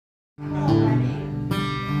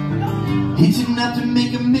It's enough to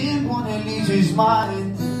make a man wanna lose his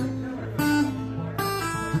mind.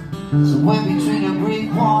 So when between a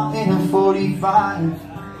brick wall and a 45,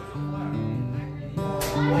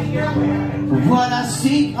 but what I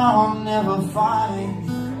seek I'll never find.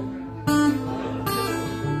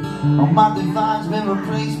 All my divine's been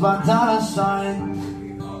replaced by dollar signs.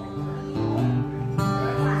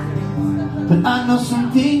 But I know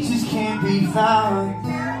some things just can't be found.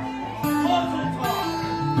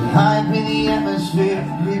 High up in the atmosphere,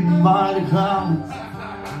 hidden by the clouds.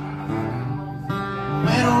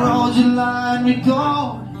 Where the roads are lined with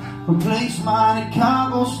gold, replace mine at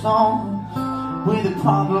cobblestones. Where the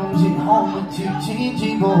problems at home are too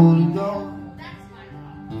tangible to go.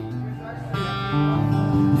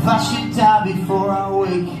 If I should die before I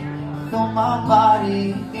wake, throw my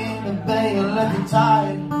body in the bay and let the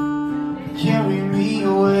tide carry me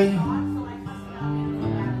away.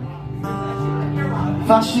 If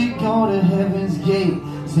I should go to heaven's gate,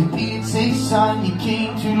 say Peter, say son, you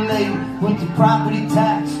came too late. With the property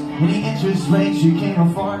tax and the interest rates, you can't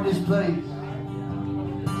afford this place.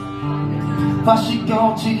 If I should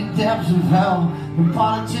go to the depths of hell, the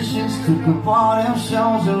politicians took up all them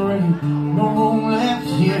shells already, no room left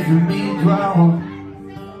here for me to dwell.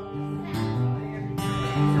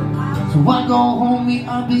 So I go home where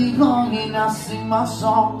I belong, and I sing my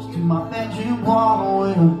songs to my bedroom wall.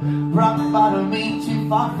 With a rock bottom ain't too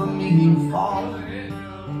far for me to fall.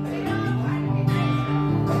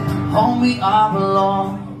 Home where I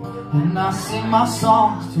belong, and I sing my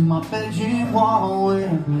songs to my bedroom wall.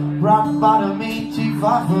 With a rock bottom ain't too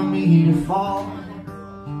far for me to fall.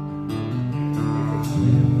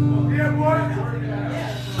 Yeah, boy.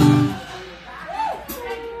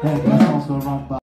 Hey, that's also rock bottom.